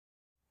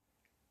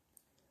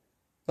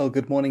Well,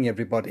 good morning,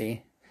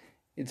 everybody.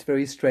 It's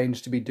very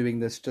strange to be doing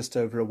this just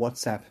over a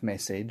WhatsApp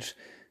message.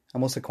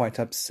 I'm also quite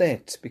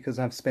upset because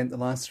I've spent the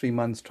last 3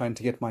 months trying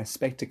to get my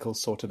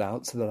spectacles sorted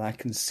out so that I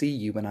can see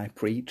you when I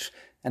preach,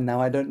 and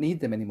now I don't need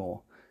them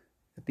anymore.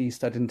 At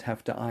least I didn't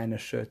have to iron a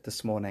shirt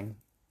this morning.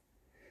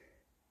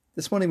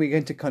 This morning we're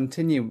going to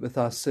continue with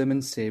our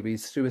sermon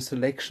series through a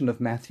selection of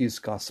Matthew's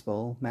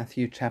Gospel,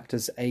 Matthew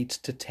chapters 8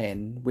 to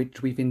 10,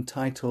 which we've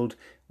entitled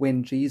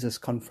When Jesus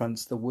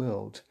Confronts the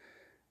World.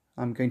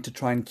 I'm going to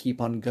try and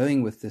keep on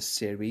going with this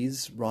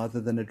series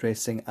rather than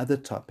addressing other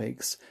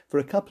topics for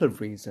a couple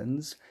of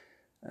reasons.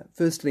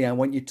 Firstly, I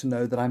want you to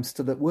know that I'm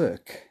still at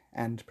work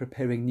and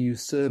preparing new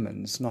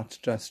sermons, not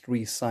just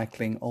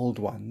recycling old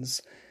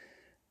ones.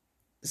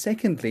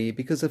 Secondly,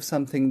 because of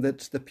something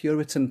that the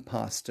Puritan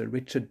pastor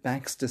Richard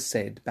Baxter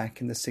said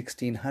back in the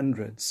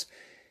 1600s.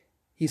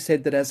 He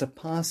said that as a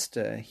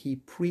pastor, he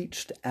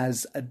preached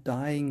as a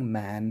dying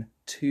man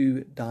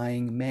to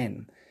dying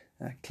men.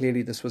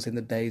 Clearly this was in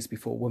the days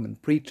before women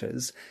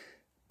preachers,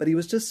 but he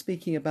was just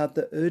speaking about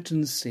the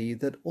urgency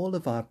that all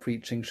of our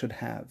preaching should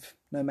have,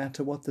 no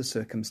matter what the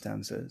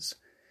circumstances.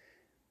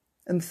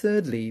 And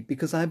thirdly,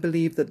 because I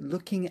believe that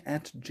looking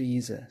at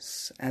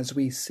Jesus as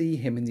we see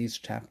him in these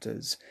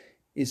chapters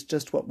is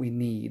just what we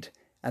need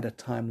at a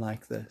time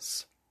like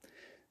this.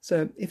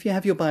 So if you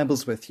have your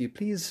Bibles with you,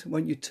 please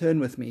won't you turn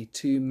with me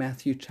to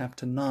Matthew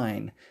chapter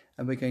 9,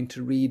 and we're going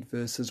to read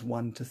verses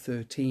 1 to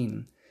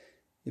 13.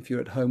 If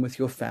you're at home with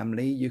your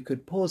family, you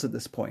could pause at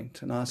this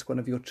point and ask one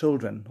of your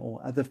children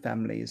or other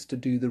families to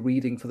do the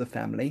reading for the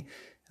family,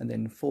 and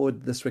then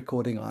forward this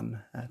recording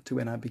on to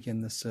when I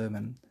begin the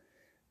sermon.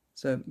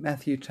 So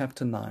Matthew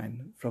chapter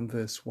 9 from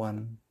verse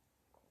 1.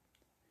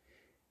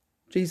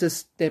 Jesus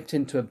stepped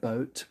into a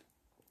boat,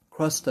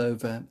 crossed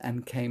over,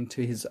 and came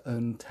to his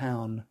own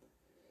town.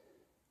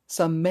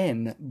 Some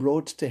men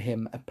brought to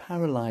him a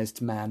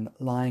paralyzed man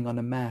lying on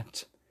a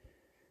mat.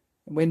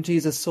 When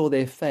Jesus saw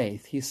their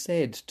faith, he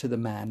said to the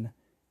man,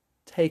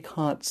 "Take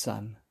heart,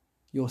 son,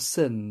 your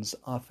sins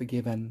are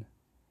forgiven."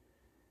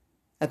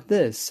 At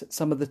this,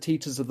 some of the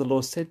teachers of the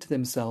law said to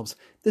themselves,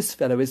 "This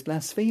fellow is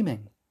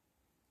blaspheming."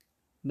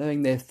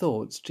 Knowing their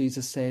thoughts,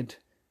 Jesus said,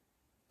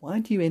 "Why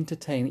do you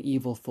entertain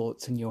evil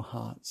thoughts in your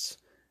hearts?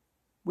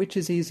 Which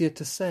is easier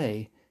to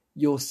say,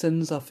 'Your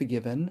sins are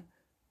forgiven,'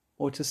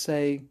 or to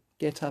say,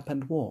 'Get up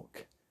and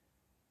walk'?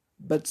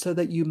 But so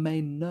that you may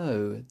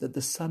know that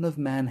the Son of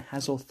Man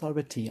has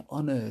authority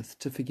on earth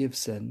to forgive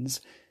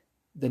sins."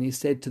 Then he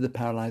said to the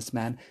paralyzed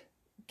man,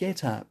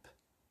 "Get up,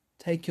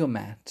 take your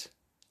mat,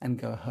 and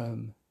go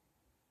home."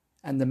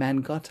 And the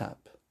man got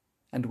up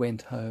and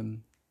went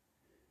home.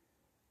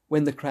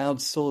 When the crowd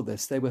saw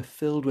this, they were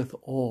filled with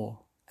awe,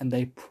 and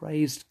they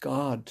praised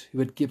God who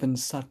had given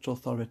such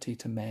authority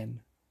to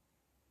men.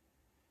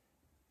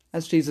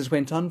 As Jesus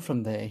went on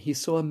from there, he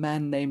saw a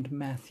man named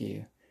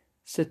Matthew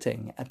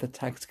sitting at the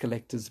tax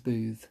collector's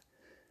booth.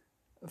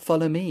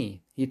 "Follow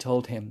me," he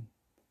told him,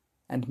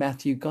 and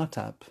Matthew got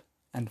up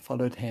and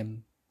followed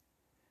him.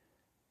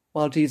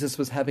 While Jesus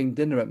was having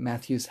dinner at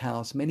Matthew's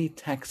house, many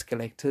tax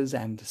collectors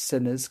and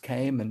sinners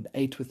came and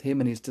ate with him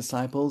and his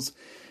disciples.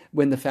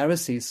 When the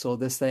Pharisees saw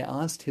this, they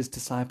asked his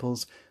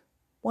disciples,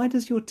 "Why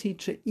does your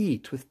teacher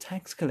eat with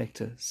tax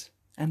collectors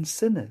and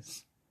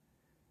sinners?"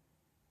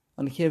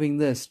 On hearing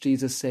this,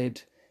 Jesus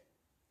said,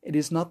 "It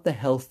is not the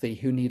healthy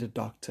who need a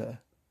doctor,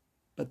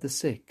 but the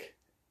sick.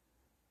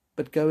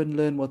 But go and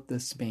learn what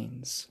this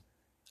means.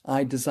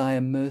 I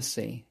desire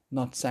mercy,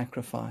 not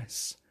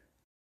sacrifice.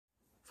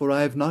 For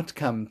I have not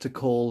come to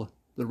call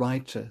the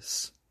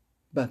righteous,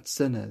 but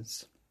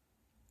sinners."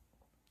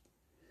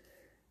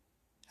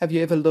 Have you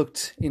ever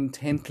looked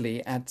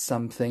intently at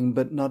something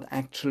but not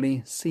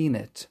actually seen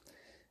it?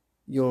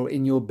 You're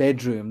in your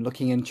bedroom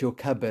looking into your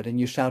cupboard and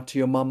you shout to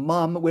your mum,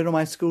 "Mum, where are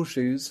my school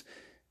shoes?"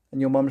 And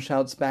your mum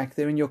shouts back,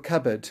 "They're in your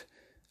cupboard."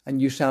 And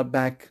you shout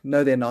back,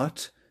 "No, they're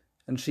not."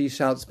 And she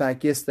shouts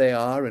back, "Yes, they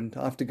are." And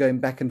after going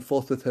back and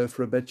forth with her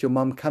for a bit, your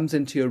mum comes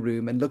into your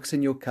room and looks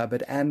in your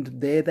cupboard,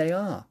 and there they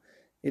are.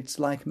 It's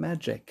like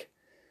magic.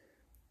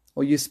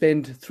 Or you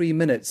spend 3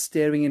 minutes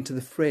staring into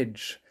the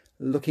fridge,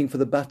 looking for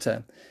the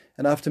butter.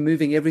 And after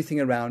moving everything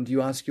around,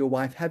 you ask your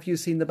wife, "Have you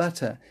seen the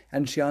butter?"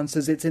 And she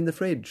answers, "It's in the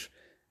fridge."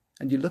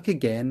 And you look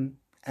again,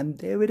 and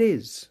there it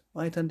is,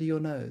 right under your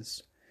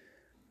nose.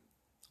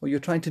 Or you're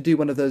trying to do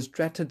one of those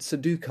dratted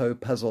Sudoku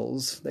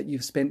puzzles that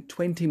you've spent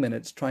 20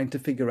 minutes trying to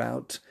figure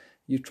out.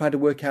 You try to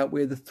work out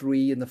where the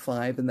 3 and the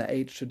 5 and the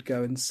 8 should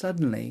go, and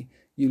suddenly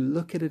you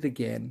look at it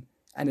again,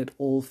 and it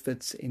all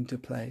fits into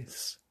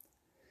place.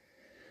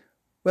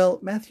 Well,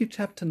 Matthew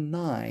chapter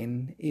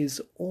 9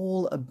 is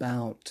all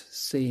about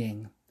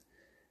seeing.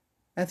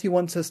 Matthew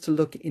wants us to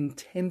look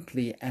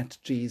intently at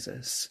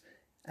Jesus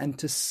and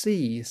to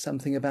see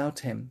something about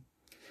him.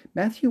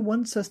 Matthew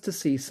wants us to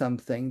see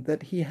something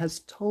that he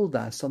has told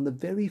us on the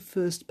very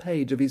first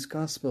page of his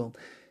gospel.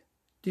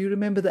 Do you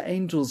remember the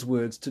angel's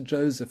words to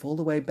Joseph all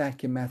the way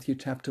back in Matthew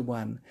chapter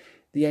 1?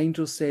 The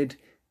angel said,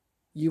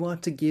 "You are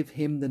to give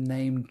him the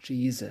name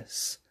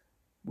Jesus,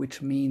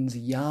 which means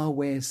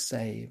Yahweh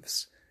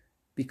saves,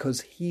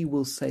 because he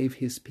will save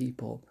his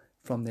people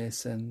from their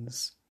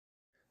sins.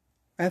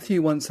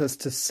 Matthew wants us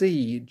to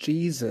see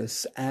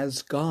Jesus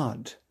as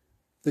God,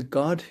 the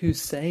God who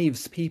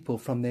saves people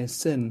from their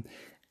sin.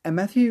 And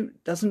Matthew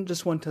doesn't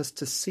just want us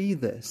to see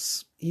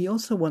this, he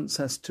also wants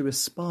us to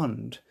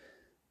respond.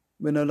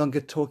 We're no longer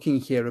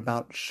talking here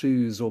about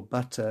shoes or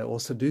butter or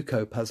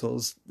Sudoku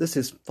puzzles. This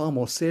is far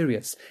more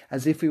serious,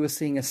 as if we were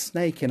seeing a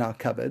snake in our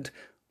cupboard,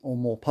 or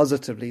more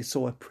positively,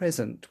 saw a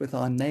present with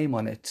our name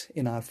on it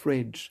in our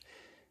fridge.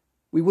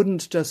 We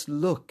wouldn't just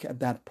look at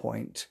that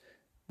point.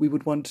 We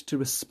would want to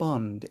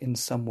respond in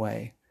some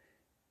way.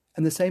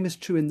 And the same is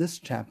true in this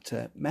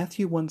chapter.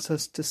 Matthew wants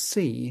us to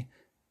see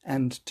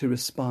and to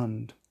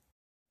respond.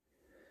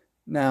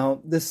 Now,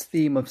 this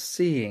theme of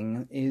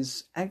seeing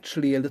is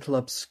actually a little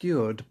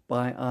obscured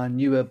by our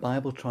newer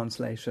Bible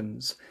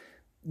translations.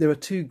 There are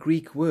two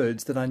Greek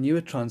words that our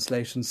newer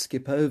translations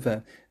skip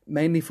over,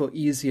 mainly for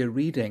easier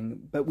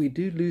reading, but we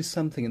do lose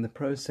something in the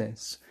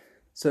process.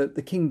 So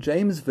the King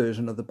James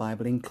Version of the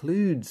Bible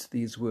includes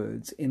these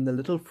words in the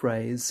little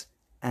phrase,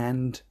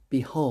 "and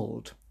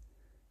behold."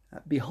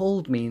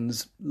 Behold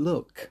means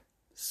look,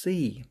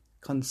 see,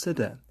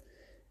 consider.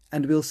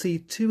 And we'll see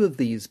two of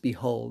these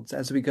beholds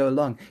as we go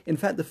along. In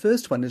fact, the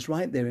first one is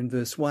right there in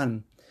verse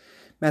 1.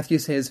 Matthew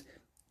says,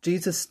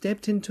 Jesus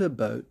stepped into a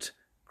boat,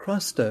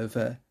 crossed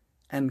over,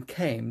 and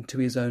came to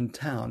his own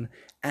town.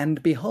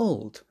 And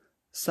behold,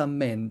 some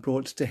men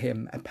brought to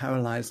him a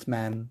paralyzed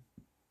man.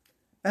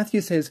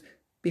 Matthew says,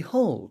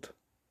 behold,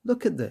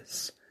 look at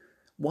this.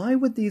 Why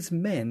would these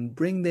men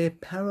bring their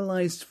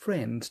paralyzed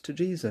friend to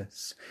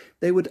Jesus?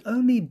 They would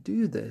only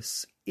do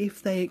this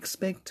if they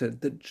expected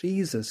that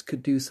Jesus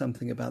could do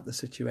something about the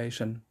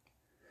situation.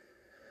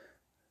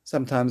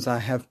 Sometimes I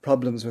have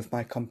problems with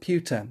my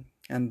computer,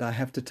 and I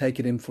have to take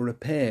it in for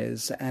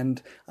repairs,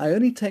 and I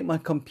only take my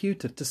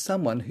computer to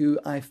someone who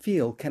I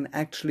feel can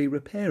actually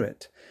repair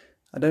it.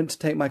 I don't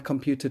take my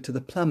computer to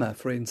the plumber,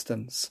 for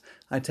instance.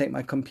 I take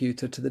my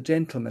computer to the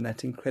gentleman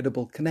at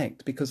Incredible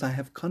Connect because I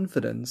have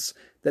confidence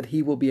that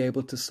he will be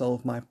able to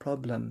solve my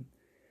problem.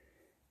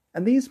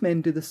 And these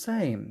men do the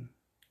same.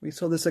 We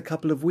saw this a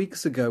couple of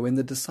weeks ago when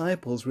the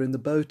disciples were in the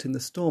boat in the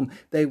storm.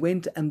 They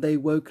went and they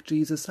woke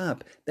Jesus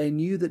up. They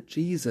knew that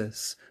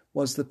Jesus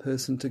was the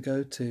person to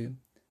go to.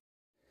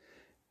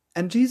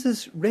 And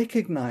Jesus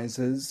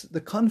recognizes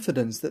the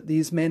confidence that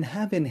these men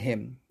have in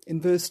him.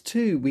 In verse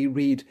 2 we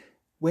read,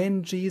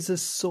 when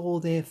Jesus saw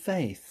their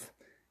faith.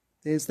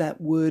 There's that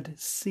word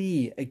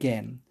see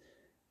again.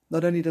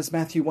 Not only does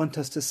Matthew want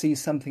us to see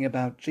something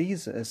about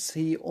Jesus,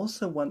 he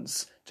also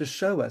wants to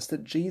show us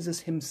that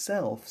Jesus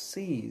himself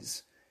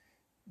sees.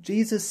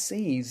 Jesus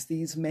sees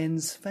these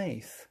men's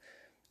faith.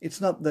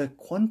 It's not the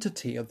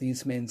quantity of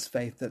these men's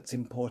faith that's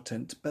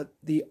important, but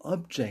the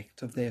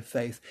object of their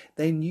faith.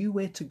 They knew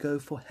where to go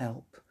for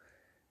help.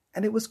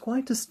 And it was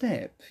quite a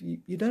step.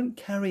 You don't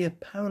carry a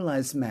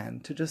paralyzed man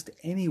to just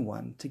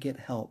anyone to get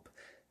help.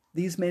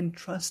 These men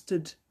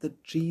trusted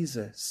that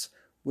Jesus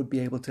would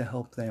be able to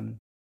help them.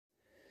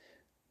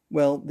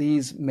 Well,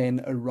 these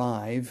men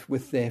arrive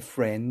with their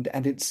friend,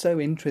 and it's so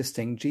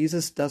interesting.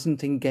 Jesus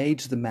doesn't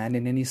engage the man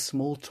in any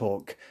small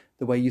talk,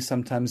 the way you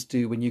sometimes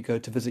do when you go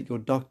to visit your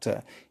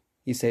doctor.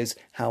 He says,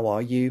 "How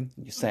are you?"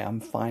 You say, "I'm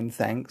fine,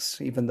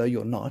 thanks," even though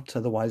you're not,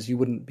 otherwise you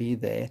wouldn't be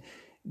there.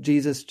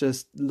 Jesus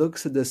just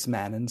looks at this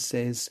man and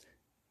says,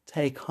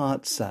 "Take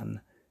heart,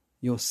 son,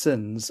 your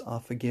sins are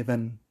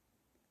forgiven."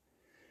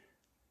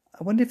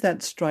 I wonder if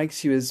that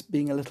strikes you as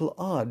being a little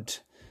odd.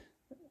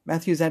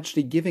 Matthew's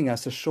actually giving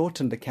us a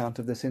shortened account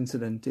of this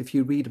incident. If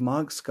you read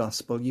Mark's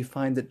Gospel, you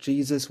find that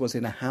Jesus was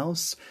in a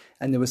house,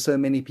 and there were so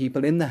many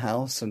people in the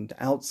house and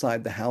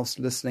outside the house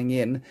listening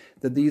in,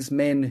 that these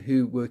men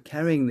who were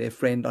carrying their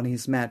friend on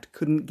his mat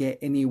couldn't get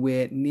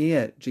anywhere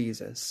near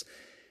Jesus.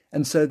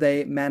 And so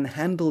they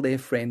manhandle their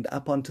friend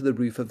up onto the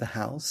roof of the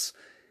house.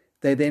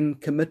 They then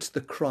commit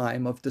the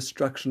crime of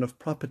destruction of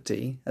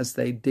property as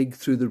they dig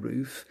through the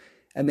roof,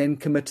 and then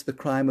commit the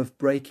crime of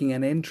breaking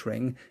and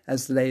entering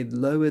as they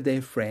lower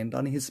their friend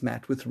on his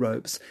mat with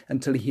ropes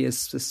until he is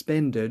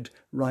suspended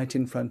right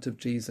in front of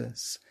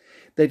Jesus.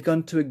 They'd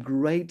gone to a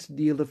great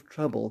deal of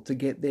trouble to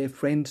get their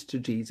friend to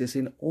Jesus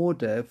in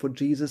order for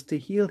Jesus to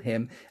heal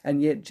him,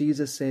 and yet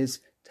Jesus says,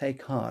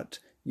 "Take heart,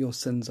 your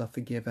sins are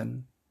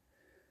forgiven."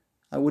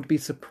 I would be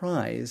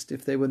surprised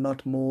if they were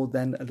not more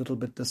than a little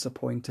bit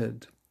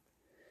disappointed.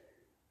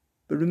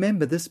 But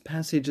remember, this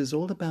passage is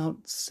all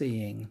about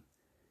seeing.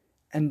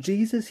 And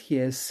Jesus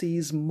here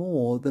sees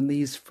more than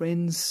these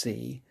friends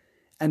see,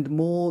 and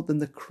more than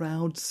the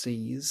crowd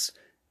sees,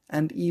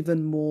 and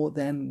even more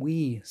than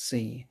we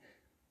see.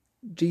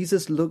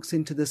 Jesus looks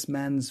into this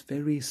man's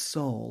very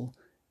soul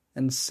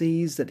and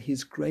sees that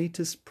his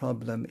greatest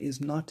problem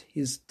is not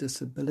his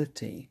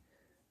disability,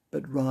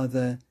 but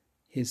rather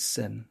his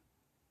sin.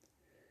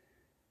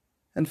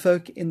 And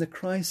folk, in the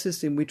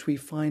crisis in which we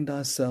find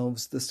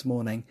ourselves this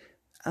morning,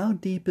 our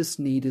deepest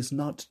need is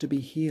not to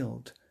be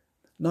healed,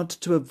 not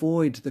to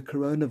avoid the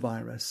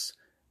coronavirus,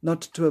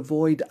 not to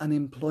avoid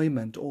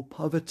unemployment or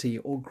poverty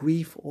or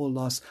grief or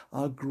loss.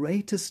 Our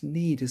greatest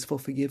need is for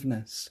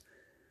forgiveness.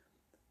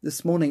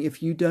 This morning,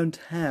 if you don't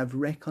have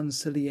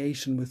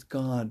reconciliation with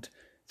God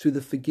through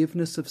the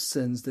forgiveness of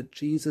sins that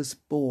Jesus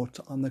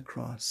bought on the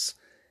cross,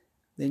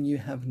 then you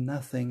have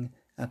nothing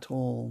at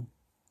all.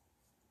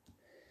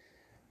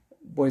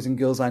 Boys and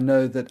girls, I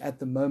know that at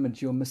the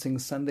moment you're missing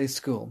Sunday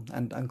school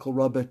and Uncle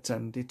Robert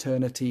and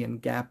Eternity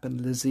and Gap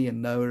and Lizzie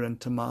and Noah and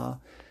Tamar.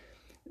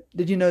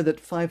 Did you know that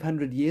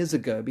 500 years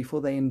ago, before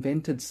they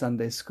invented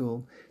Sunday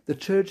school, the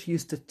church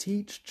used to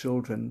teach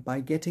children by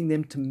getting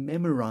them to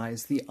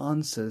memorize the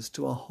answers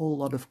to a whole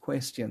lot of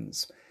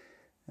questions?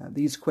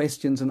 These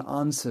questions and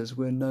answers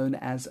were known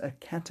as a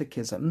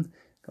catechism,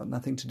 got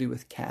nothing to do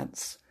with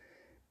cats.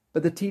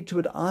 But the teacher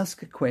would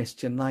ask a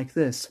question like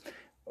this: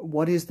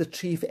 what is the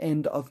chief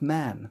end of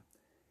man?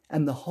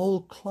 And the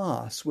whole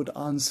class would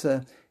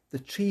answer, the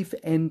chief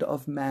end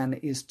of man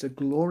is to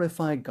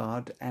glorify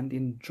God and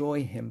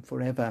enjoy him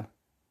forever.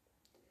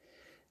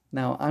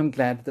 Now, I'm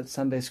glad that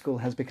Sunday school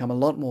has become a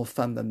lot more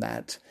fun than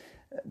that,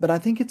 but I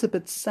think it's a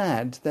bit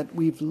sad that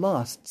we've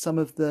lost some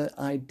of the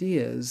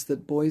ideas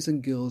that boys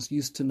and girls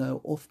used to know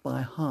off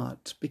by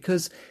heart,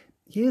 because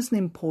here's an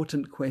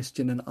important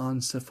question and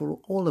answer for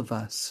all of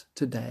us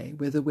today,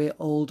 whether we're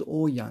old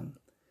or young.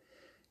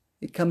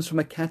 It comes from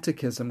a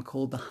catechism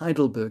called the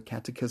Heidelberg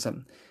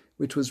Catechism,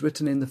 which was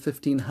written in the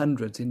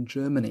 1500s in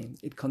Germany.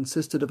 It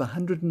consisted of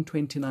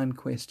 129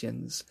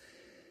 questions.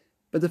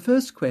 But the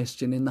first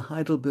question in the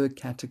Heidelberg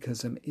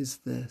Catechism is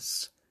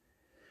this: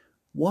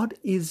 what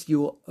is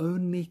your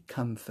only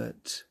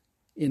comfort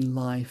in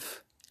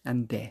life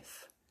and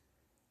death?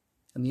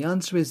 And the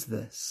answer is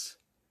this: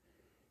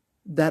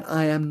 that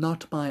I am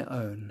not my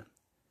own,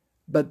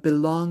 but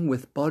belong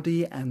with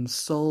body and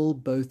soul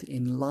both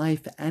in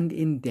life and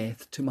in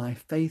death to my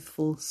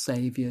faithful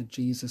Saviour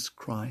Jesus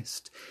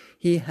Christ.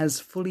 He has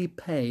fully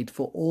paid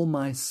for all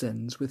my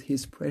sins with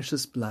his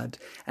precious blood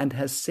and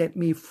has set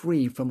me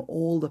free from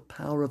all the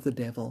power of the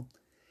devil.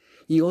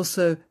 He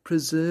also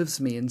preserves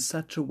me in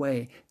such a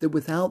way that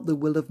without the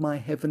will of my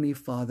heavenly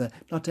Father,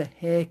 not a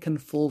hair can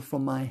fall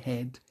from my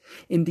head.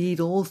 Indeed,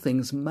 all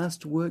things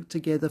must work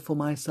together for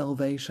my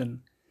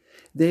salvation.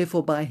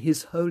 Therefore, by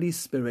his Holy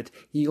Spirit,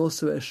 he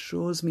also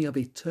assures me of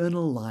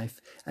eternal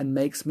life and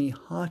makes me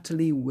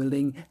heartily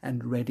willing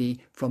and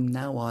ready from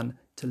now on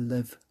to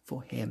live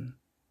for him.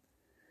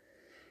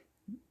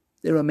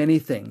 There are many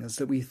things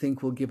that we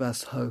think will give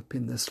us hope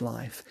in this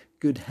life: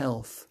 good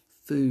health,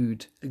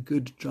 food, a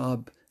good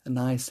job, a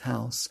nice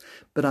house.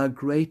 But our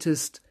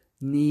greatest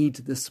need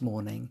this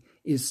morning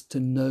is to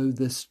know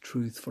this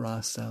truth for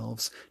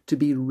ourselves, to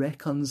be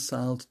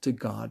reconciled to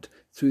God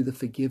through the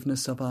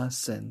forgiveness of our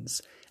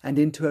sins and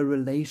into a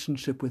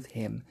relationship with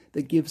him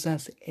that gives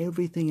us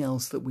everything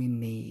else that we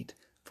need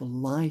for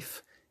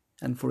life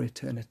and for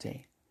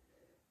eternity.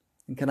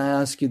 And can I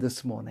ask you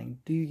this morning,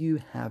 do you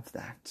have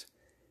that?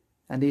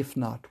 And if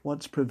not,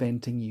 what's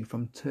preventing you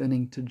from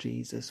turning to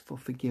Jesus for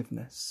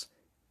forgiveness,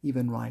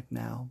 even right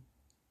now?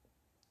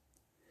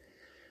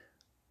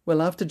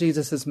 Well, after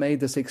Jesus has made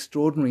this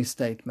extraordinary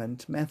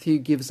statement, Matthew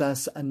gives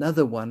us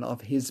another one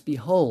of his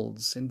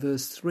beholds in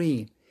verse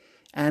 3.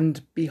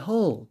 And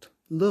behold,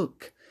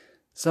 look,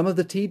 some of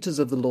the teachers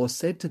of the law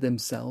said to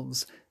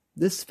themselves,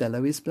 this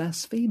fellow is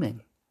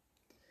blaspheming.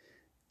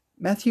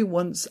 Matthew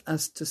wants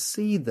us to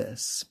see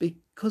this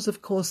because,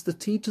 of course, the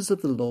teachers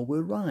of the law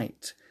were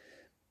right.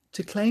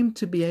 To claim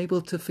to be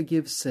able to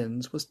forgive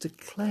sins was to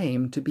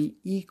claim to be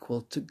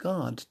equal to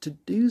God, to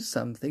do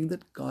something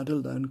that God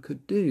alone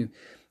could do.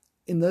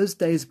 In those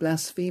days,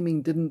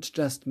 blaspheming didn't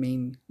just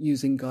mean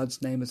using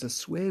God's name as a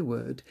swear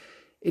word.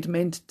 It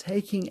meant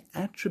taking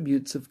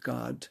attributes of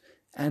God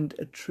and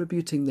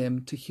attributing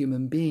them to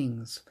human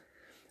beings.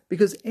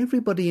 Because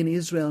everybody in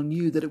Israel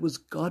knew that it was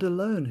God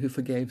alone who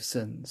forgave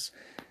sins.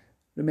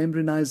 Remember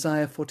in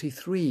Isaiah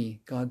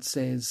 43, God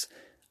says,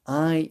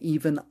 I,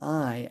 even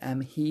I,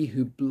 am he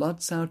who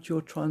blots out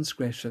your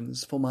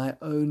transgressions for my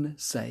own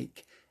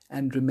sake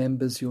and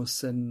remembers your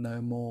sin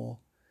no more.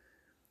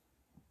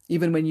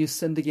 Even when you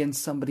sinned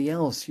against somebody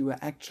else, you were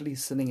actually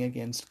sinning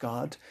against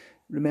God.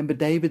 Remember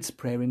David's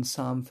prayer in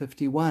Psalm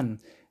 51.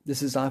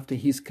 This is after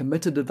he's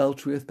committed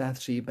adultery with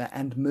Bathsheba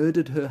and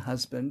murdered her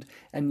husband,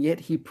 and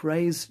yet he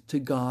prays to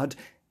God,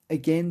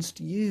 against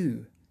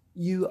you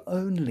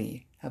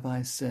only have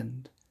I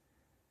sinned.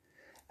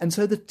 And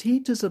so the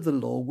teachers of the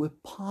law were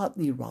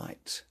partly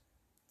right,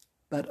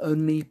 but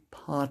only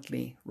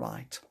partly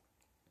right.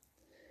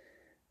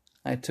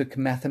 I took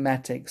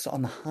mathematics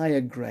on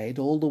higher grade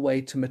all the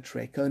way to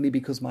matric only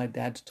because my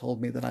dad told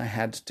me that I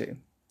had to.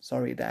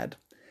 Sorry, Dad.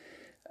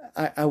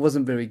 I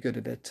wasn't very good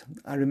at it.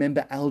 I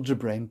remember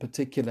algebra in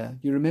particular.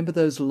 You remember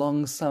those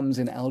long sums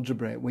in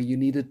algebra where you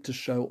needed to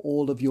show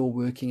all of your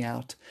working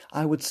out?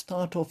 I would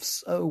start off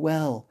so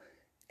well.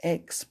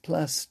 X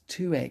plus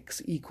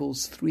 2x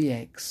equals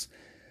 3x.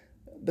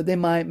 But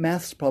then my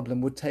maths problem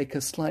would take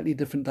a slightly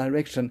different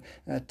direction.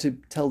 To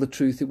tell the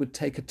truth, it would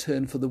take a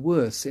turn for the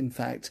worse, in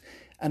fact,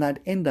 and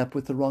I'd end up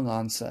with the wrong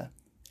answer.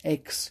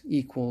 X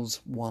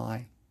equals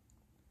Y.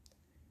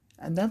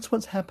 And that's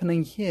what's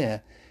happening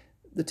here.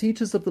 The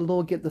teachers of the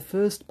law get the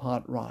first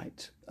part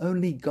right.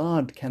 Only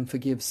God can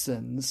forgive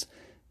sins.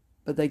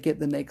 but they get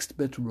the next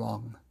bit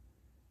wrong.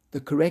 The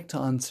correct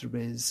answer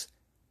is,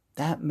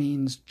 that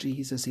means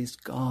Jesus is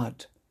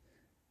God.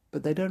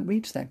 But they don't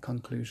reach that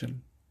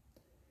conclusion.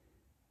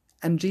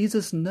 And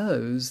Jesus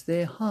knows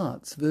their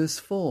hearts, verse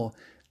 4,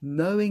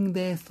 knowing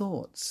their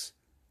thoughts,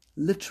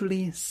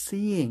 literally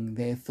seeing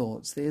their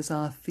thoughts. There's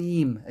our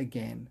theme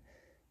again.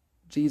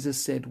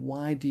 Jesus said,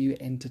 why do you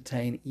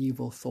entertain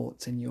evil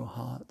thoughts in your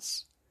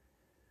hearts?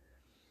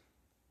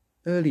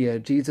 Earlier,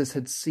 Jesus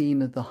had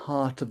seen at the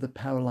heart of the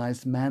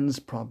paralyzed man's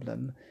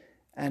problem,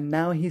 and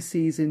now he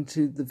sees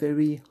into the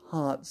very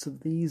hearts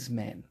of these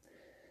men.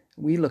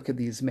 We look at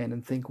these men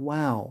and think,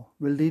 wow,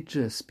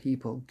 religious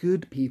people,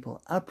 good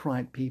people,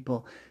 upright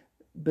people,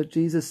 but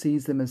Jesus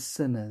sees them as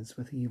sinners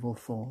with evil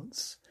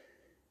thoughts.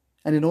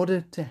 And in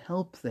order to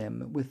help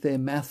them with their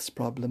maths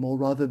problem, or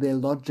rather their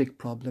logic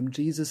problem,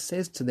 Jesus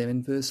says to them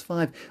in verse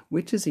 5,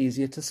 which is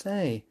easier to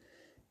say,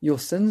 your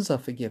sins are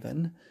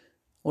forgiven,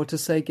 or to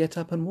say, get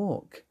up and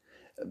walk?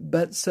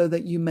 But so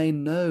that you may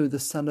know the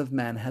Son of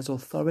Man has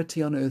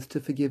authority on earth to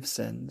forgive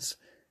sins.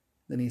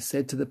 Then he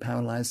said to the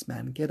paralyzed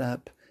man, get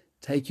up,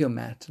 take your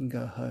mat and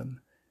go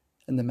home.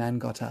 And the man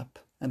got up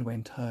and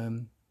went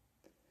home.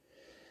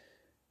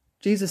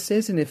 Jesus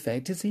says, in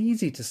effect, it's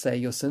easy to say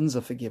your sins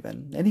are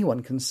forgiven.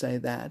 Anyone can say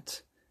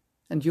that.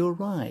 And you're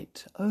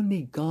right.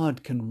 Only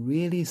God can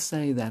really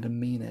say that and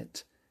mean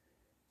it.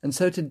 And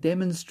so to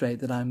demonstrate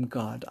that I'm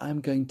God,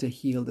 I'm going to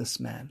heal this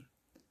man,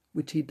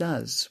 which he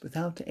does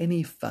without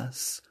any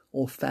fuss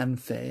or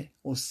fanfare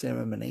or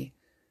ceremony,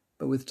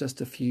 but with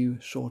just a few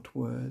short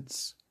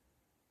words.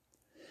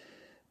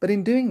 But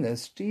in doing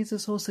this,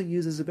 Jesus also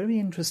uses a very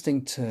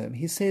interesting term.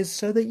 He says,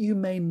 so that you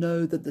may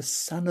know that the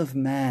Son of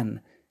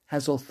Man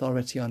has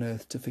authority on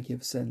earth to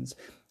forgive sins.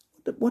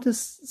 What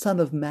does Son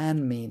of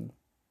Man mean?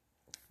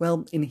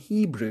 Well, in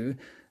Hebrew,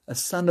 a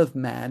Son of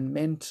Man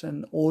meant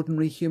an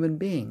ordinary human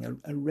being,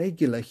 a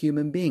regular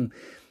human being.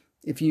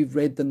 If you've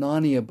read the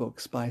Narnia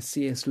books by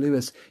C.S.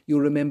 Lewis,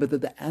 you'll remember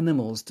that the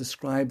animals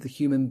describe the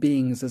human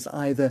beings as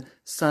either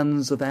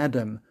sons of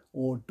Adam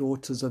or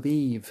daughters of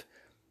Eve.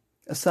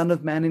 A Son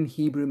of Man in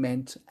Hebrew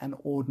meant an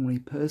ordinary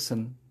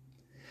person.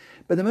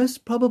 But the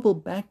most probable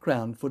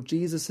background for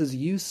Jesus'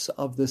 use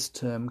of this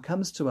term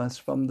comes to us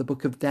from the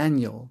book of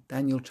Daniel,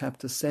 Daniel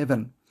chapter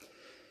 7.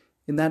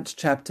 In that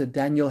chapter,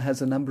 Daniel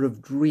has a number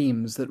of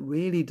dreams that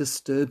really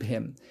disturb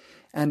him.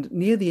 And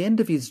near the end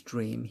of his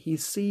dream, he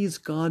sees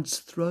God's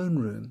throne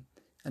room.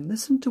 And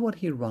listen to what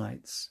he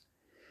writes.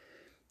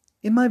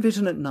 In my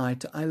vision at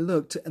night, I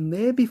looked, and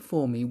there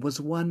before me was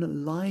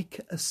one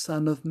like a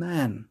son of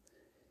man.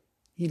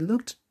 He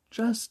looked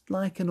just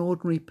like an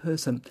ordinary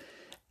person,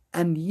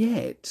 and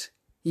yet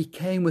he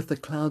came with the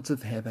clouds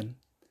of heaven.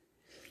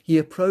 He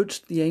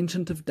approached the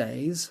Ancient of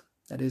Days,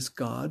 that is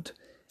God,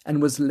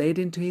 and was led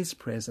into his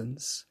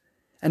presence,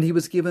 and he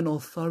was given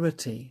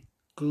authority,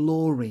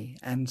 glory,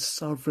 and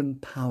sovereign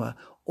power.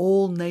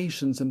 All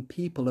nations and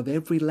people of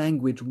every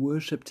language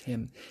worshipped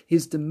him.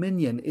 His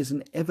dominion is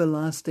an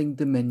everlasting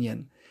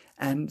dominion,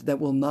 and that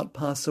will not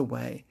pass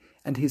away,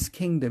 and his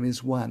kingdom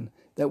is one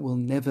that will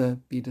never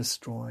be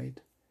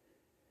destroyed.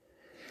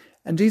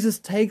 And Jesus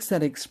takes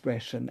that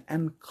expression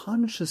and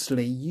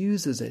consciously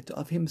uses it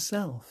of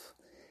himself.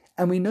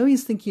 And we know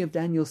he's thinking of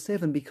Daniel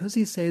 7 because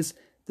he says,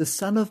 the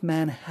Son of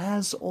Man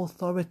has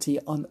authority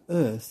on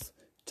earth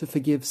to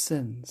forgive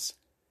sins.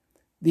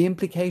 The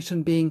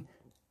implication being,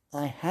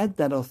 I had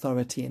that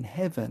authority in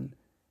heaven,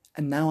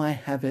 and now I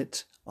have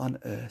it on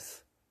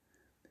earth.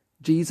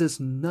 Jesus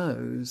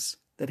knows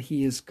that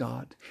he is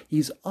God.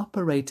 He's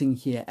operating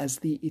here as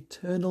the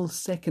eternal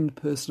second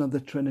person of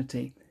the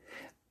Trinity.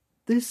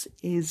 This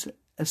is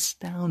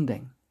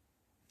astounding.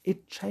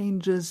 It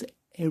changes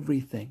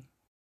everything.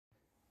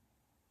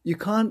 You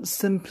can't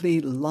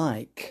simply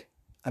like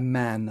a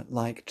man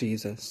like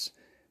Jesus.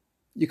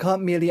 You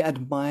can't merely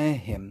admire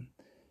him.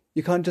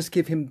 You can't just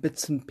give him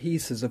bits and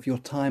pieces of your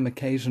time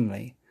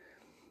occasionally.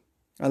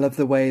 I love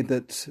the way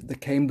that the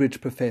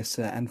Cambridge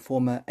professor and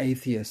former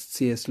atheist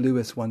C.S.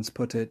 Lewis once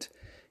put it.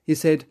 He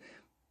said,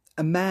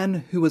 a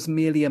man who was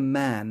merely a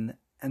man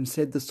and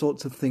said the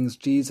sorts of things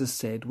Jesus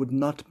said would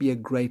not be a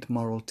great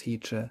moral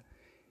teacher.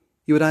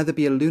 He would either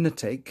be a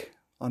lunatic,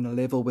 on a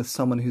level with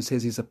someone who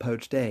says he's a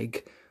poached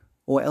egg,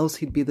 or else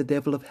he'd be the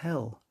devil of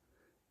hell.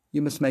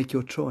 You must make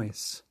your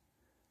choice.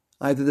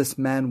 Either this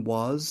man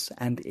was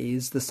and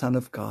is the Son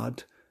of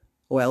God,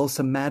 or else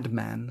a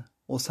madman,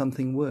 or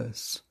something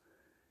worse.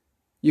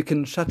 You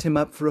can shut him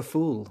up for a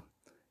fool.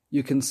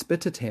 You can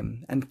spit at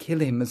him and kill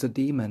him as a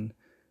demon,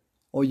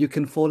 or you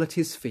can fall at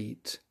his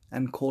feet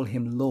and call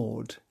him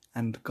Lord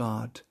and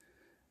God.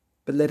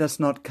 But let us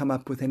not come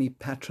up with any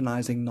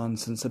patronizing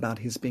nonsense about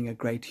his being a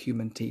great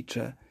human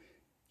teacher.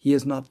 He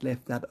has not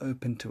left that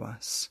open to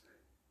us.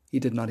 He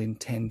did not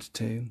intend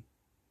to.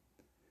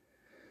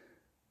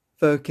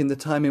 Folk, in the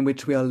time in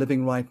which we are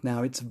living right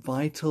now, it's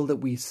vital that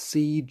we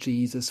see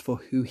Jesus for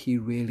who he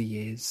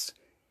really is.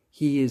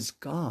 He is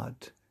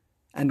God,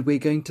 and we're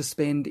going to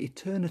spend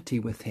eternity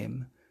with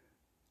him,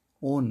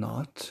 or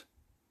not,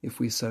 if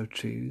we so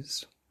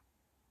choose.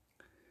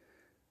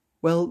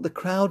 Well, the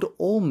crowd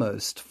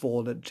almost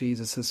fall at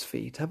Jesus'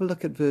 feet. Have a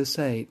look at verse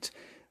 8.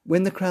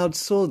 When the crowd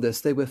saw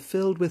this, they were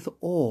filled with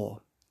awe.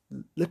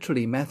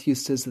 Literally, Matthew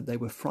says that they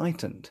were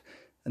frightened,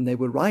 and they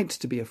were right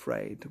to be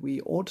afraid. We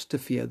ought to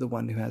fear the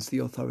one who has the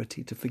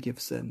authority to forgive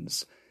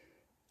sins.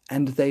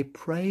 And they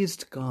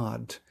praised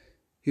God,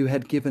 who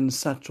had given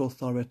such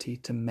authority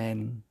to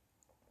men.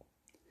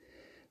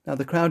 Now,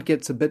 the crowd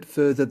gets a bit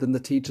further than the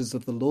teachers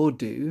of the law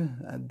do.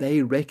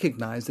 They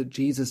recognize that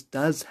Jesus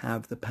does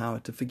have the power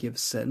to forgive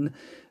sin,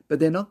 but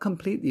they're not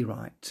completely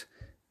right.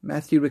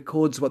 Matthew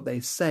records what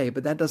they say,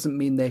 but that doesn't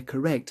mean they're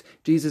correct.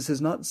 Jesus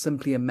is not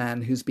simply a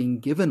man who's been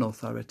given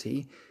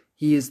authority.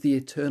 He is the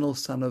eternal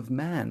Son of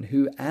Man,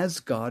 who,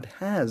 as God,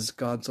 has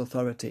God's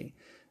authority.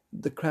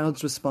 The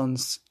crowd's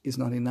response is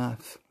not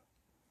enough.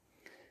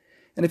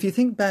 And if you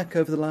think back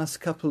over the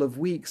last couple of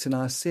weeks in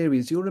our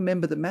series, you'll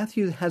remember that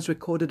Matthew has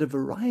recorded a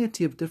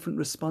variety of different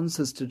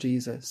responses to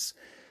Jesus.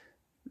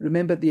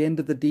 Remember at the end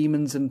of the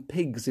demons and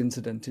pigs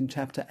incident in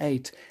chapter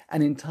 8,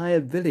 an entire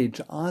village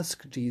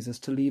asked Jesus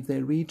to leave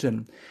their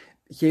region.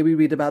 Here we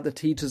read about the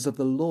teachers of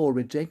the law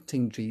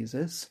rejecting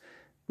Jesus.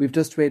 We've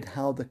just read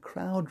how the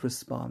crowd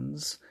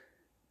responds.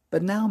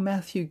 But now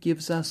Matthew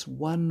gives us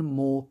one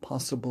more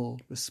possible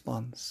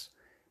response.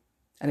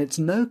 And it's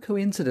no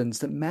coincidence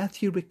that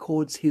Matthew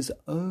records his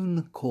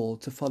own call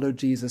to follow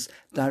Jesus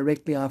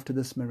directly after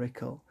this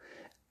miracle.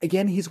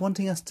 Again, he's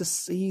wanting us to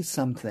see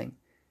something.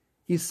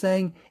 He's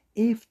saying,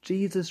 if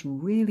Jesus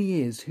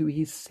really is who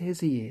he says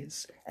he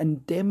is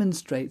and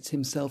demonstrates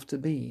himself to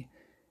be,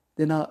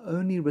 then our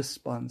only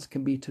response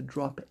can be to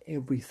drop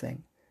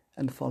everything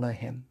and follow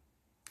him.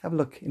 Have a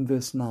look in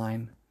verse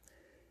 9.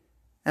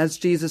 As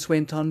Jesus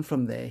went on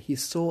from there, he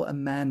saw a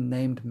man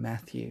named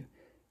Matthew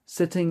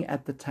sitting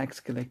at the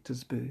tax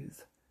collector's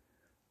booth.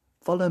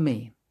 "Follow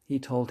me," he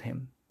told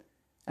him,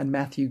 and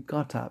Matthew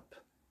got up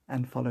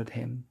and followed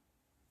him.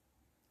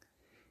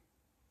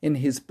 In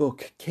his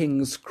book,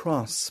 King's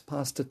Cross,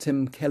 Pastor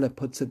Tim Keller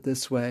puts it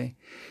this way: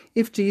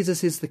 if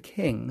Jesus is the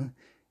king,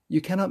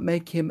 you cannot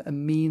make him a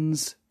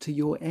means to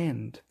your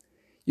end.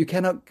 You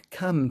cannot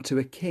come to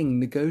a king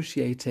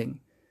negotiating.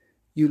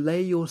 You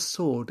lay your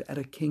sword at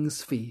a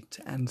king's feet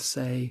and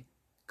say,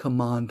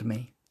 "Command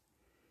me."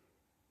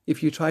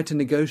 If you try to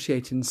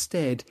negotiate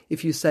instead,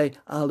 if you say,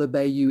 "I'll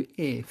obey you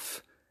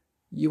if,"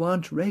 you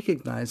aren't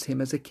recognize him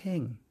as a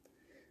king.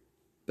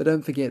 But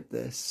don't forget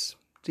this.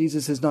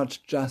 Jesus is not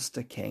just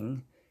a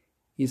king.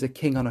 He's a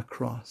king on a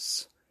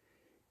cross.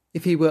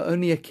 If he were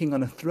only a king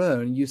on a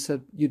throne,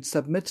 you'd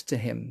submit to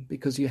him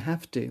because you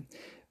have to.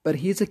 But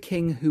he's a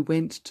king who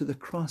went to the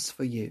cross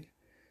for you.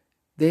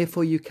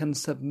 Therefore you can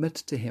submit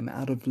to him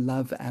out of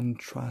love and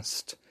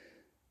trust.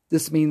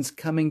 This means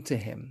coming to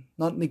him,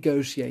 not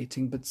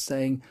negotiating, but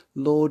saying,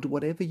 "Lord,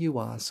 whatever you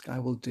ask, I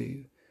will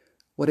do.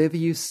 Whatever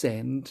you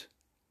send,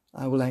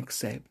 I will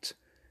accept."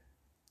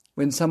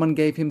 When someone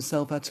gave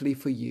himself utterly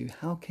for you,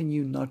 how can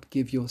you not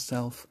give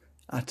yourself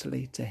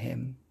utterly to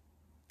him?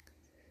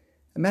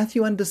 And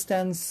Matthew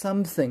understands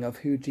something of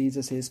who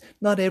Jesus is,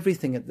 not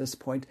everything at this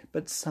point,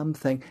 but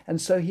something, and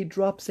so he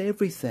drops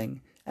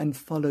everything and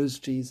follows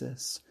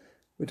Jesus,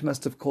 which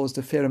must have caused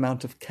a fair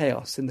amount of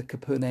chaos in the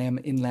Capernaum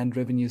Inland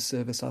Revenue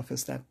Service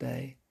office that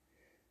day.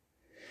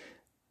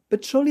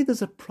 But surely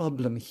there's a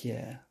problem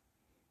here.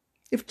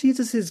 If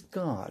Jesus is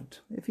God,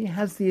 if he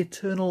has the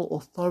eternal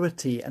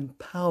authority and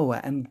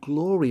power and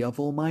glory of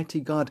Almighty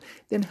God,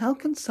 then how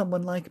can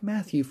someone like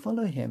Matthew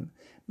follow him?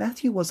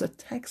 Matthew was a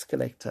tax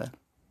collector.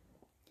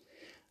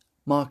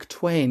 Mark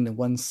Twain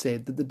once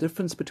said that the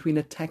difference between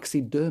a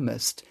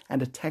taxidermist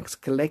and a tax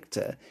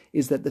collector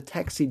is that the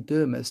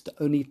taxidermist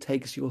only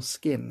takes your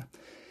skin.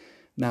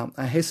 Now,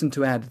 I hasten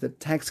to add that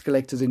tax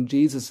collectors in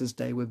Jesus'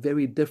 day were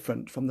very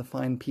different from the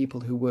fine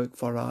people who work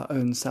for our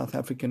own South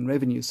African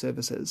revenue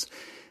services.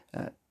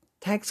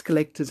 Tax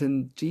collectors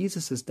in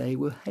Jesus' day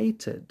were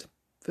hated,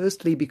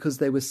 firstly because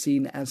they were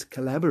seen as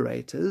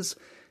collaborators.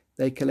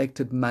 They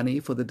collected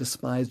money for the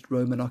despised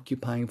Roman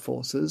occupying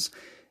forces.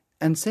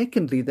 And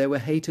secondly, they were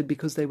hated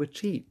because they were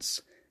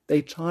cheats.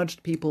 They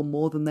charged people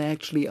more than they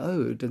actually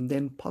owed and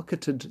then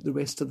pocketed the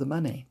rest of the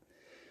money.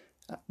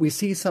 We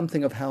see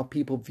something of how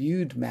people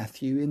viewed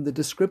Matthew in the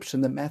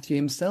description that Matthew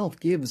himself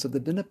gives of the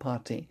dinner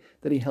party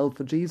that he held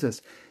for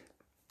Jesus.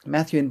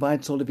 Matthew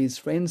invites all of his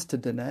friends to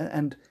dinner,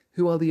 and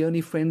who are the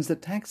only friends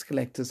that tax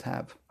collectors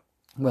have?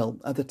 Well,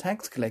 other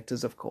tax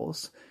collectors, of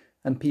course,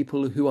 and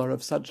people who are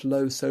of such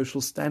low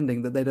social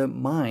standing that they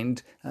don't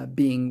mind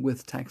being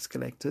with tax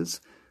collectors.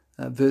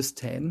 Verse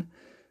 10,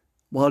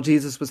 while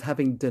Jesus was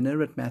having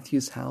dinner at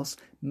Matthew's house,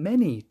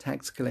 many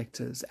tax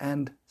collectors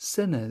and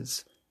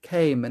sinners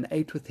came and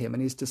ate with him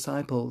and his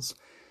disciples.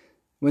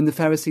 When the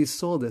Pharisees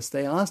saw this,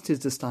 they asked his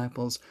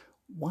disciples,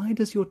 "Why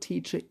does your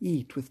teacher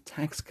eat with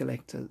tax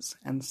collectors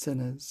and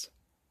sinners?"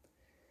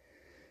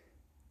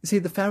 You see,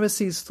 the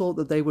Pharisees thought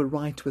that they were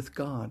right with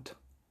God.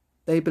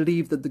 They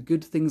believed that the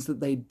good things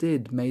that they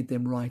did made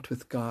them right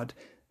with God.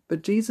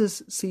 But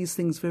Jesus sees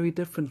things very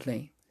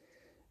differently.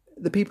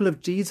 The people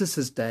of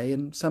Jesus' day,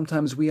 and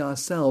sometimes we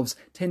ourselves,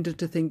 tended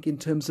to think in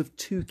terms of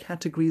two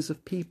categories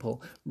of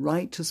people,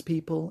 righteous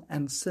people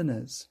and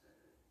sinners.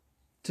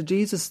 To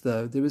Jesus,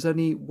 though, there is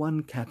only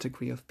one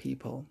category of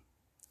people,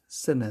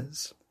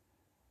 sinners.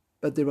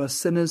 But there are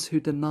sinners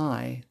who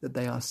deny that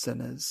they are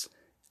sinners,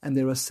 and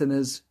there are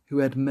sinners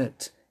who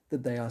admit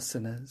that they are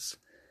sinners.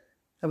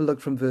 Have a look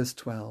from verse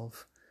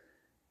 12.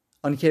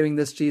 On hearing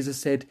this, Jesus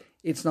said,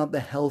 "It's not the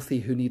healthy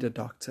who need a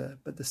doctor,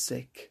 but the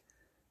sick.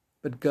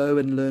 But go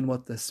and learn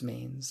what this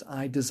means.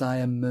 I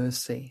desire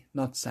mercy,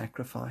 not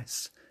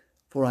sacrifice,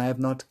 for I have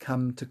not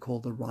come to call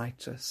the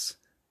righteous,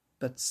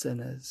 but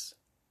sinners."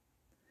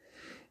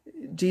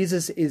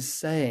 Jesus is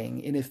saying,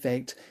 in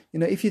effect,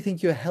 if you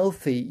think you're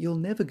healthy, you'll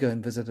never go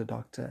and visit a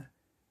doctor.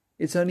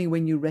 It's only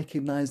when you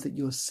recognize that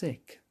you're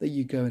sick that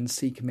you go and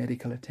seek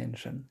medical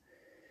attention.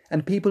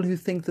 And people who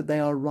think that they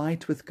are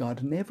right with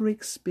God never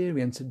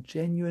experience a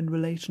genuine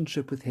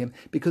relationship with Him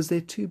because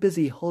they're too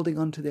busy holding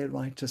on to their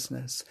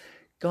righteousness.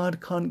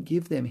 God can't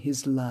give them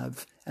His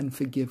love and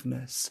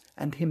forgiveness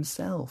and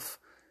Himself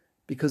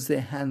because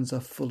their hands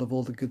are full of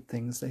all the good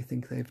things they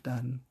think they've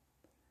done.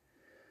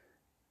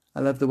 I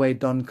love the way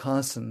Don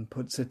Carson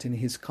puts it in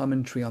his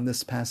commentary on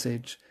this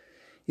passage.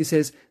 He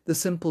says, the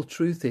simple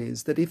truth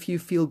is that if you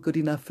feel good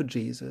enough for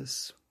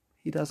Jesus,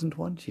 He doesn't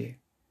want you.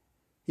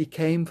 He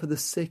came for the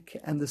sick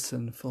and the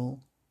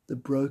sinful, the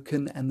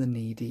broken and the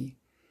needy.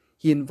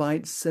 He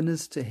invites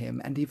sinners to Him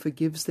and He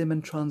forgives them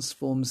and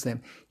transforms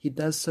them. He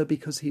does so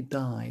because He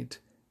died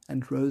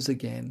and rose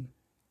again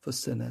for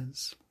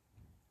sinners.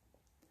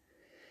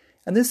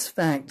 And this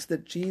fact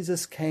that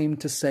Jesus came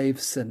to save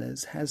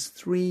sinners has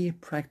three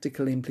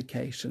practical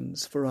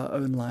implications for our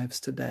own lives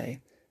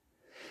today.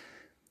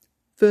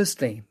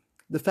 Firstly,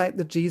 the fact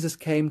that Jesus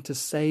came to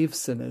save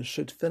sinners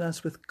should fill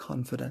us with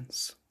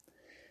confidence.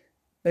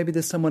 Maybe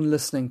there's someone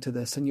listening to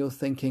this and you're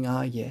thinking,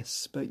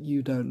 yes, but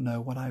you don't know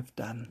what I've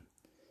done.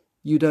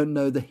 You don't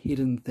know the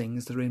hidden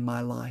things that are in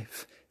my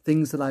life,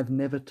 things that I've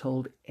never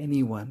told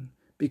anyone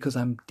because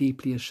I'm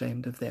deeply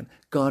ashamed of them.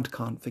 God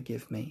can't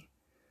forgive me.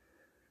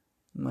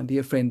 My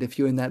dear friend, if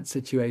you're in that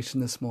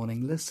situation this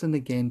morning, listen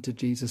again to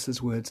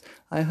Jesus' words.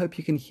 I hope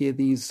you can hear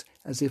these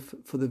as if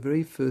for the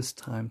very first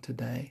time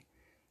today.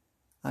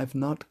 I've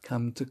not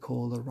come to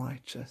call the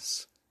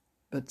righteous,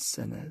 but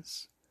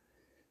sinners.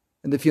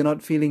 And if you're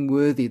not feeling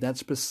worthy,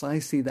 that's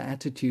precisely the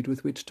attitude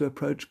with which to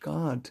approach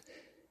God.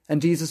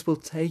 And Jesus will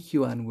take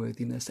your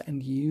unworthiness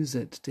and use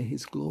it to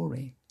His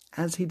glory,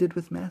 as He did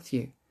with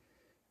Matthew.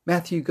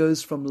 Matthew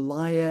goes from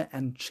liar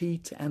and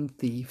cheat and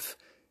thief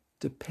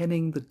to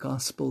penning the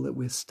gospel that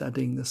we're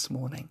studying this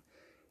morning,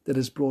 that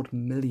has brought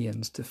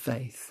millions to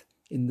faith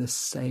in this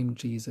same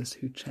Jesus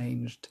who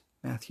changed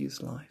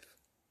Matthew's life.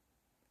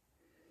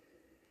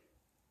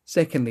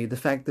 Secondly, the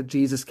fact that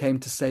Jesus came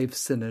to save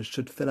sinners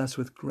should fill us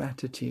with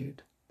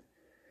gratitude.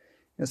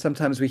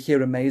 Sometimes we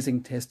hear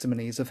amazing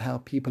testimonies of how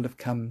people have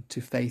come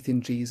to faith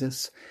in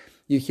Jesus.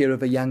 You hear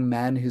of a young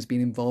man who's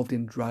been involved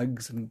in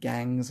drugs and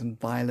gangs and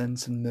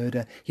violence and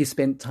murder. He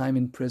spent time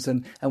in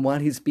prison, and while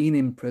he's been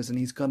in prison,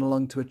 he's gone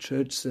along to a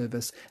church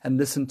service and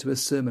listened to a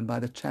sermon by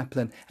the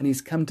chaplain, and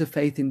he's come to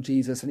faith in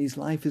Jesus, and his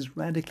life is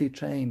radically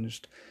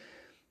changed.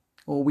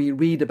 Or we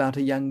read about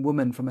a young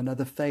woman from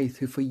another faith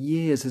who for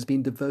years has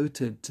been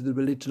devoted to the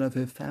religion of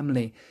her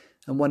family,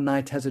 and one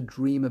night has a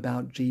dream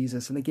about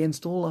Jesus, and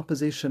against all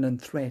opposition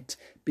and threat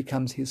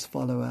becomes His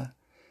follower.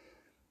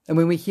 And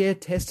when we hear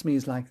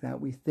testimonies like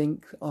that, we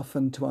think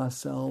often to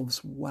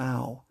ourselves,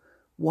 wow,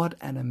 what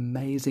an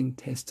amazing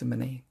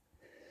testimony.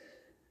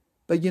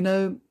 But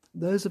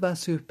those of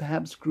us who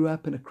perhaps grew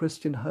up in a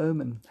Christian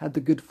home and had the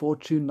good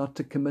fortune not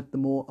to commit the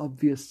more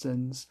obvious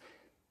sins,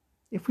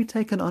 if we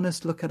take an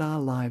honest look at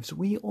our lives,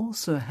 we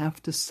also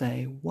have to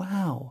say,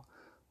 wow,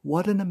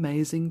 what an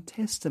amazing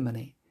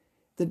testimony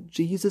that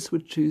Jesus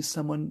would choose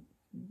someone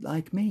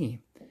like me.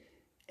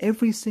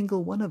 Every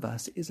single one of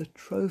us is a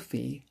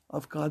trophy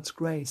of God's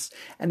grace.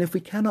 And if we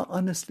cannot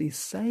honestly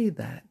say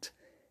that,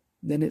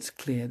 then it's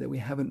clear that we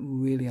haven't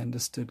really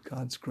understood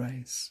God's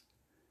grace.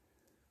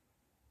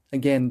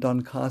 Again,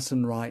 Don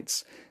Carson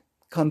writes,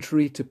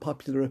 contrary to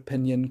popular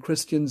opinion,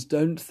 Christians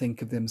don't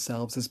think of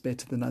themselves as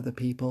better than other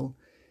people.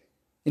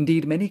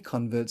 Indeed, many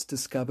converts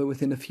discover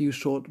within a few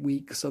short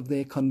weeks of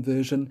their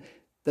conversion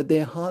that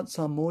their hearts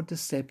are more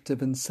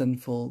deceptive and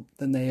sinful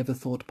than they ever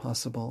thought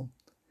possible.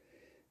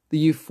 The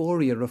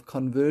euphoria of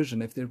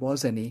conversion, if there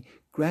was any,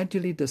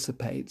 gradually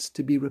dissipates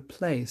to be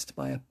replaced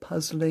by a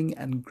puzzling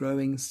and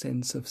growing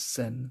sense of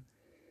sin.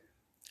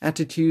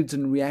 Attitudes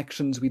and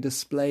reactions we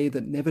display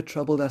that never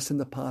troubled us in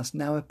the past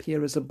now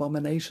appear as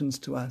abominations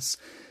to us.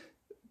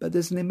 But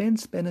there's an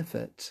immense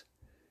benefit.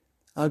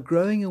 Our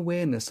growing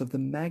awareness of the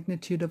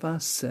magnitude of our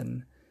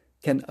sin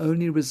can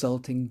only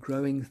result in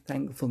growing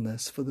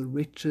thankfulness for the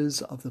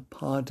riches of the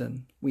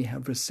pardon we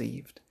have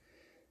received.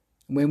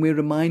 And when we're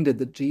reminded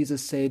that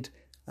Jesus said,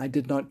 I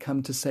did not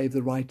come to save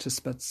the righteous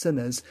but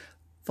sinners,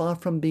 far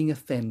from being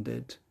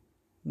offended,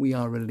 we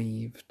are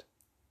relieved.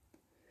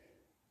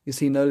 You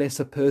see, no less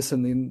a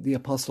person than the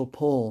Apostle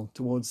Paul,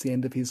 towards the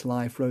end of his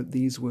life, wrote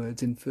these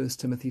words in 1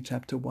 Timothy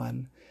chapter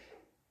 1.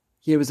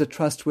 Here is a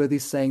trustworthy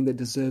saying that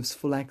deserves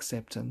full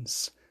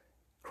acceptance.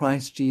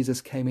 Christ Jesus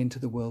came into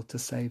the world to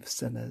save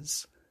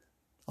sinners,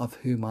 of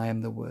whom I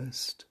am the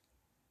worst.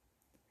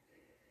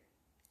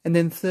 And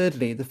then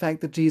thirdly, the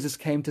fact that Jesus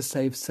came to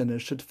save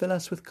sinners should fill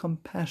us with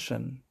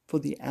compassion for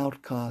the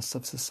outcasts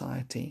of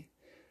society,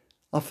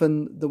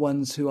 often the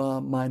ones who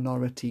are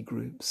minority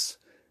groups,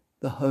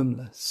 the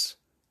homeless,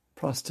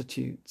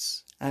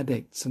 prostitutes,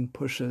 addicts and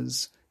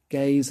pushers,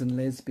 gays and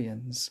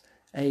lesbians,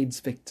 AIDS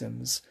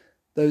victims,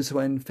 those who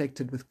are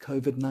infected with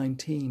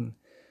COVID-19,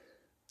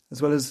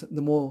 as well as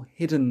the more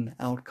hidden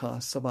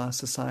outcasts of our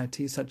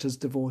society, such as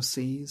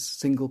divorcees,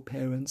 single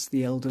parents,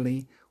 the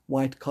elderly,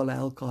 white-collar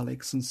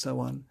alcoholics, and so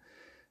on.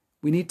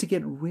 We need to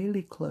get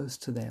really close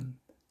to them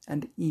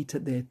and eat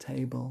at their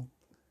table.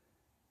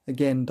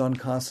 Again, Don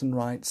Carson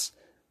writes,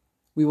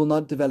 "We will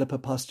not develop a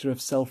posture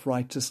of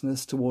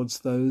self-righteousness towards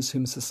those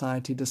whom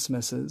society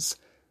dismisses,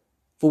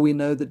 for we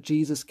know that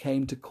Jesus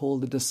came to call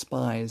the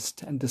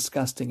despised and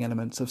disgusting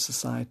elements of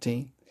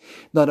society.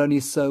 Not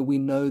only so, we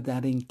know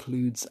that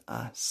includes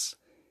us.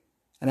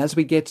 And as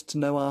we get to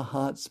know our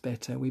hearts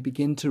better, we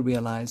begin to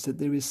realize that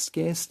there is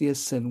scarcely a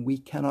sin we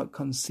cannot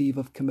conceive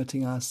of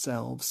committing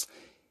ourselves,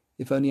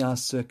 if only our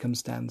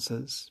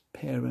circumstances,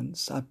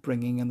 parents,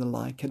 upbringing, and the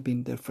like had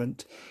been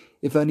different,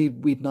 if only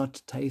we'd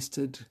not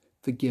tasted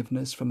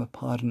forgiveness from a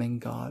pardoning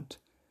God.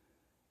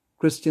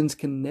 Christians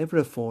can never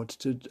afford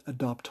to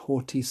adopt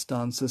haughty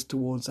stances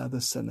towards other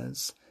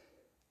sinners.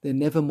 They're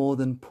never more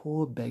than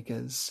poor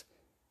beggars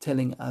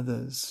telling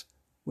others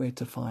where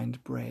to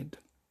find bread."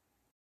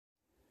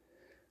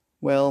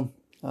 Well,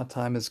 our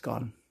time is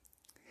gone.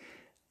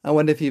 I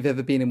wonder if you've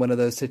ever been in one of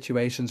those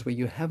situations where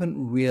you haven't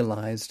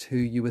realized who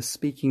you were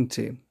speaking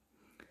to.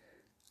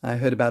 I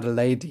heard about a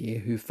lady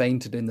who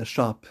fainted in the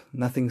shop,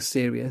 nothing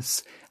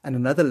serious, and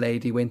another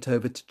lady went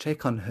over to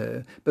check on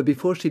her, but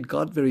before she'd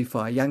got very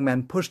far, a young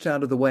man pushed her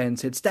out of the way and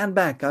said, "Stand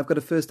back, I've got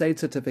a first aid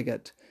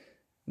certificate."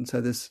 And so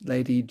this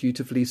lady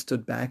dutifully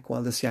stood back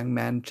while this young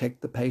man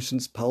checked the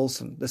patient's pulse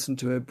and listened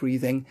to her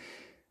breathing.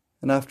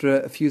 And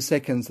after a few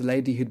seconds, the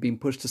lady who'd been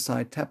pushed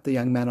aside tapped the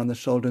young man on the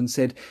shoulder and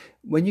said,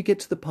 "When you get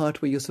to the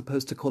part where you're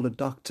supposed to call a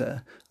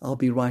doctor, I'll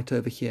be right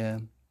over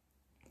here."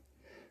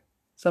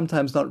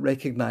 Sometimes not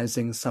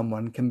recognizing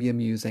someone can be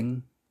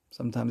amusing.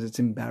 Sometimes it's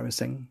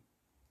embarrassing.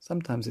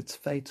 Sometimes it's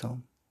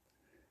fatal.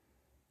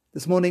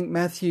 This morning,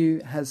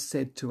 Matthew has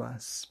said to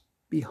us,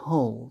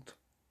 "Behold,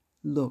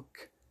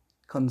 look,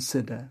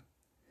 consider."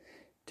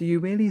 Do you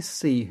really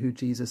see who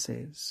Jesus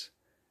is?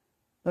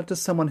 Not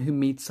just someone who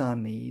meets our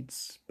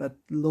needs, but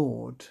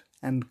Lord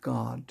and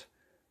God,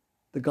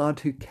 the God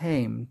who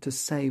came to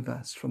save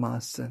us from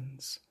our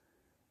sins.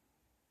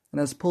 And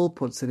as Paul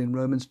puts it in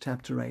Romans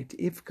chapter 8,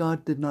 if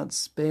God did not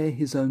spare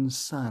his own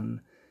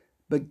Son,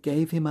 but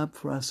gave him up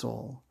for us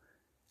all,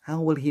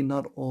 how will he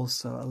not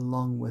also,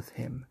 along with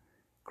him,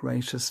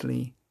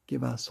 graciously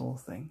give us all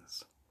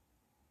things?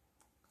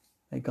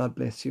 May God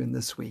bless you in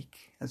this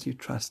week as you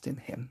trust in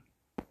him.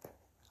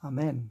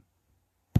 Amen.